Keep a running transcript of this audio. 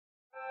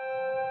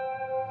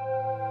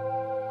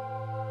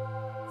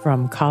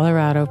From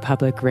Colorado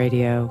Public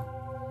Radio,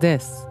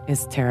 this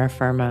is Terra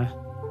Firma.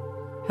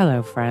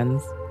 Hello,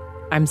 friends.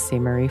 I'm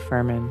CMarie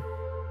Fuhrman.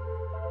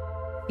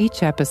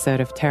 Each episode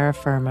of Terra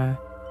Firma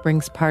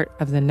brings part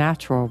of the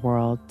natural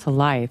world to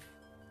life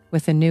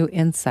with a new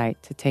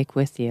insight to take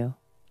with you.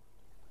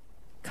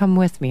 Come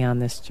with me on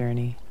this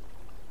journey.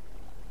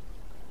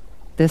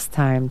 This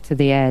time to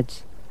the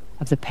edge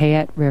of the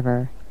Payette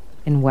River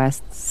in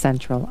west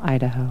central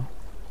Idaho.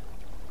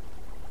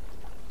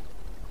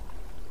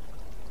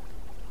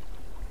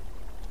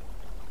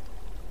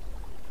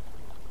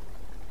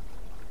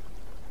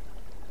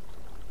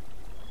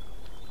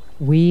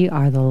 We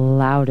are the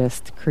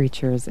loudest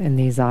creatures in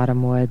these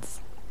autumn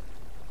woods.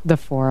 The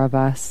four of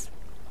us,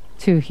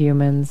 2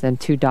 humans and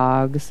 2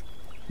 dogs,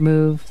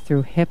 move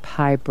through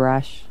hip-high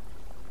brush,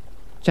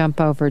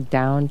 jump over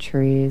downed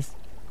trees,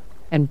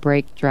 and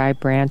break dry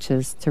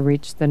branches to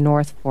reach the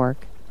North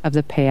Fork of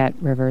the Payette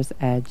River's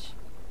edge.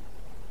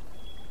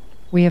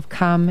 We have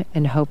come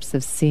in hopes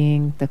of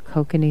seeing the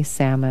kokanee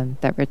salmon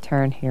that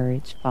return here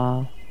each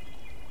fall.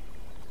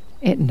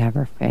 It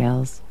never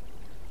fails.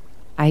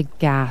 I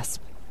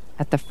gasp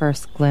at the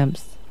first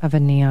glimpse of a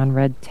neon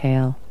red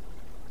tail.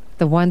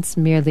 The once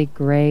merely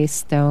gray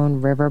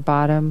stone river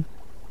bottom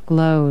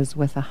glows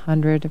with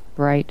 100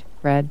 bright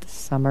red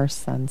summer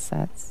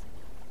sunsets.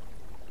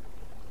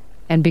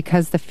 And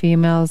because the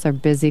females are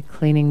busy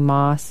cleaning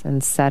moss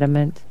and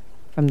sediment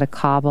from the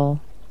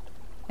cobble,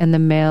 and the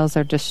males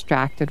are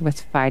distracted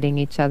with fighting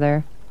each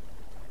other,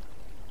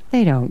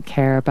 they don't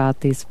care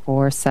about these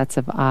 4 sets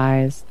of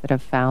eyes that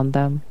have found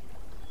them,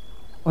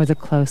 or the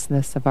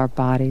closeness of our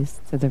bodies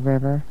to the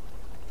river.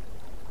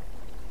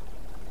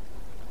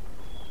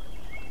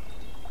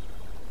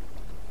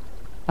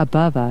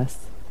 Above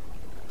us,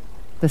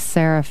 the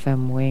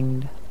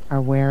seraphim-winged are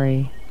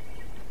wary.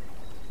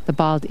 The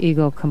bald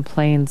eagle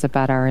complains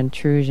about our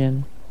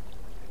intrusion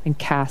and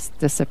casts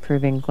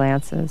disapproving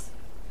glances.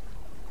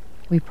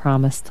 We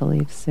promise to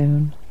leave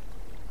soon.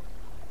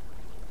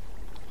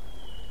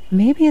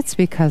 Maybe it's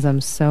because I'm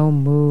so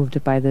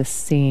moved by this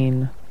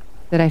scene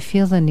that I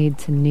feel the need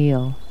to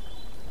kneel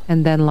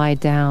and then lie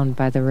down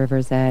by the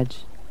river's edge.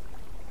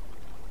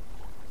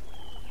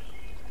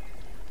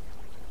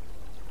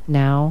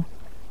 Now,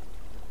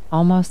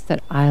 almost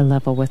at eye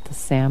level with the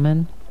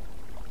salmon,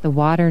 the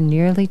water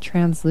nearly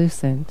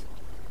translucent,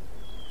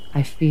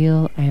 I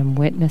feel I am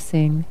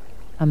witnessing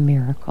a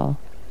miracle.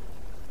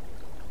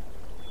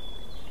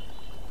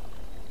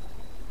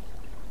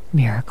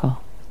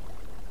 Miracle.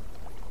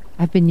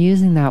 I've been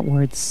using that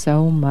word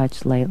so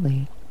much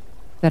lately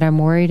that I'm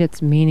worried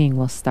its meaning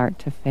will start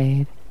to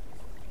fade.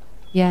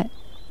 Yet,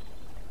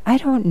 I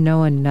don't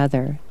know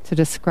another to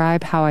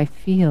describe how I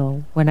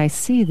feel when I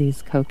see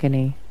these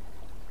kokanee.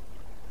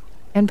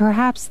 And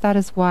perhaps that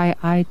is why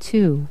I,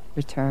 too,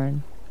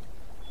 return.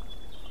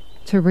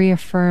 To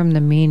reaffirm the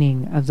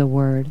meaning of the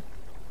word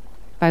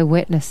by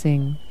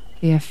witnessing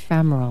the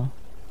ephemeral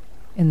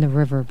in the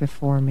river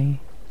before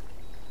me.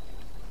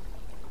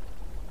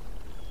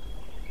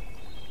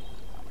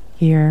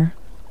 Here,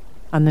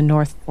 on the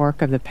North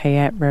Fork of the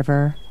Payette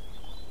River,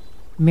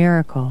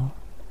 miracle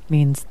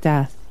means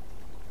death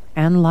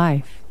and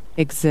life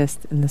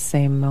exist in the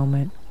same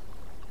moment.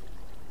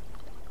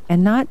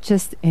 And not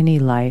just any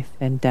life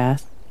and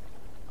death,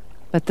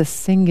 but the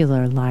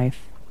singular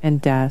life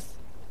and death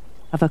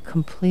of a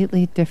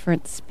completely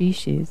different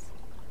species,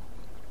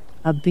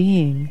 a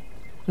being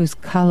whose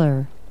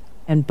color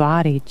and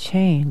body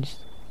changed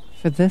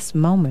for this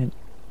moment.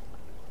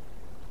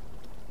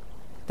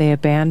 They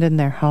abandoned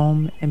their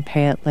home in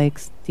Payette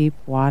Lake's deep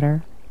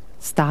water,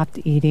 stopped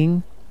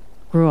eating,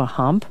 grew a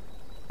hump,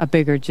 a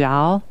bigger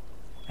jowl,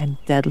 and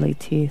deadly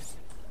teeth.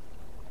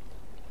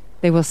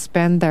 They will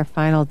spend their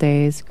final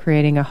days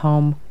creating a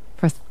home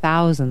for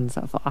thousands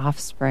of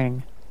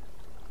offspring,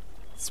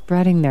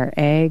 spreading their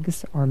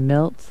eggs or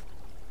milt,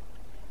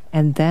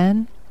 and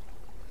then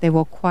they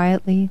will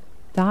quietly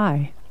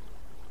die.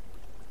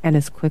 And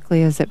as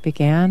quickly as it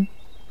began,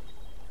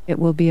 it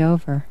will be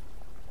over.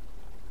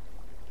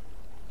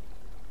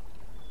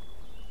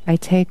 I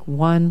take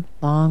one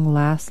long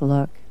last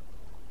look,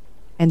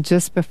 and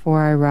just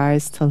before I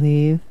rise to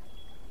leave,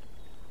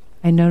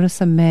 I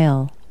notice a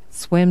male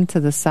swim to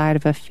the side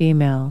of a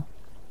female,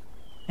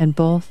 and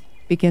both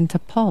begin to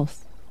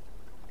pulse,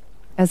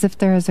 as if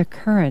there is a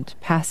current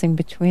passing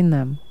between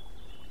them.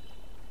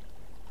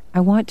 I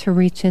want to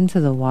reach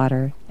into the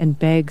water and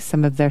beg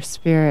some of their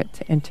spirit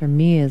to enter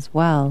me as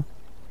well,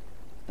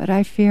 but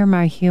I fear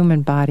my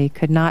human body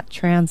could not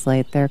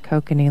translate their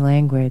kokanee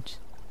language,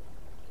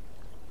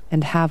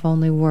 and have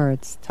only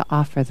words to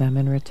offer them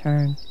in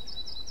return.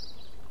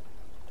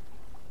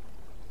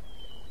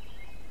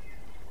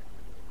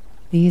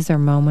 These are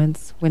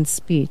moments when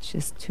speech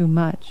is too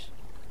much,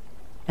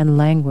 and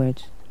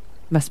language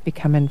must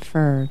become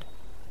inferred,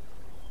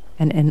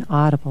 an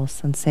inaudible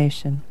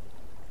sensation,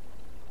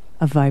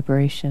 a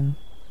vibration.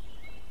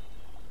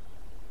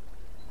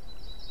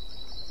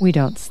 We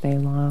don't stay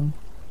long.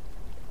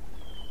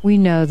 We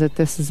know that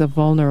this is a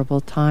vulnerable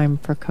time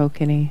for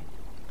kokanee.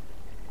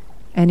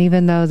 And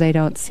even though they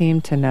don't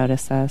seem to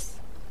notice us,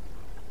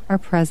 our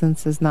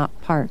presence is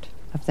not part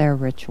of their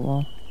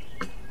ritual.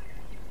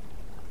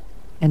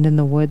 And in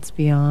the woods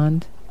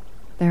beyond,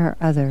 there are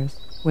others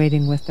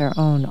waiting with their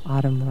own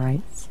autumn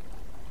rites.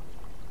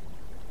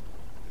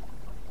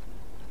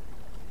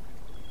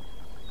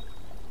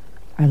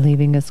 Our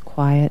leaving is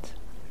quiet.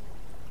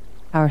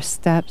 Our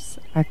steps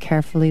are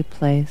carefully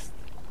placed.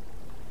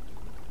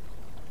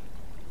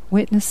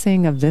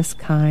 Witnessing of this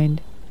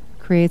kind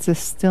creates a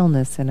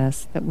stillness in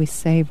us that we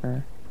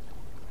savor.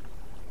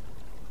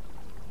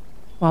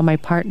 While my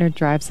partner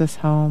drives us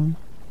home,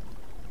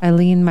 I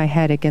lean my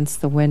head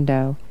against the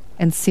window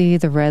and see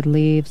the red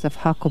leaves of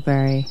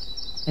huckleberry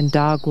and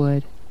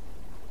dogwood.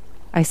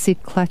 I see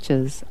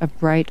clutches of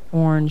bright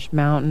orange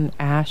mountain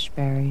ash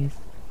berries,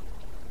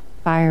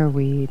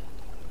 fireweed,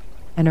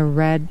 and a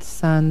red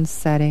sun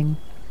setting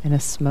in a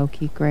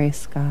smoky gray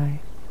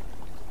sky.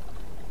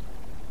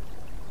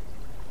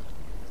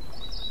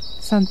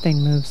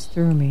 Something moves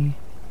through me.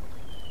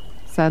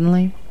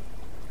 Suddenly,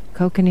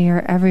 kokanee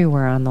are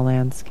everywhere on the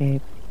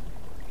landscape.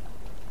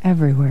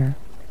 Everywhere.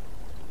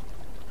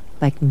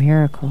 Like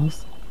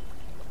miracles.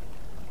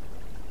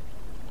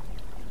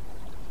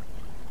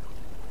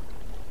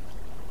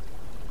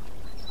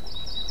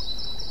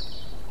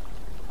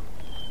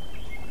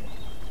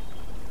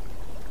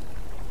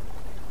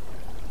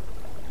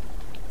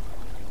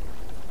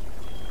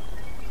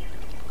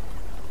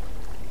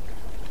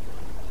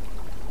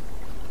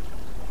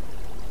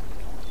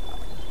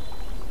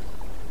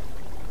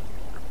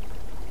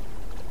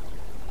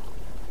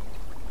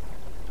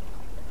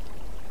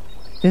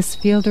 This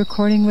field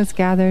recording was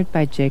gathered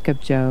by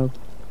Jacob Job.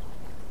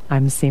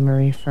 I'm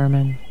CMarie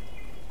Fuhrman.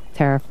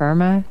 Terra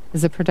Firma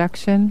is a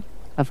production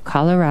of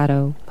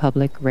Colorado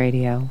Public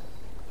Radio.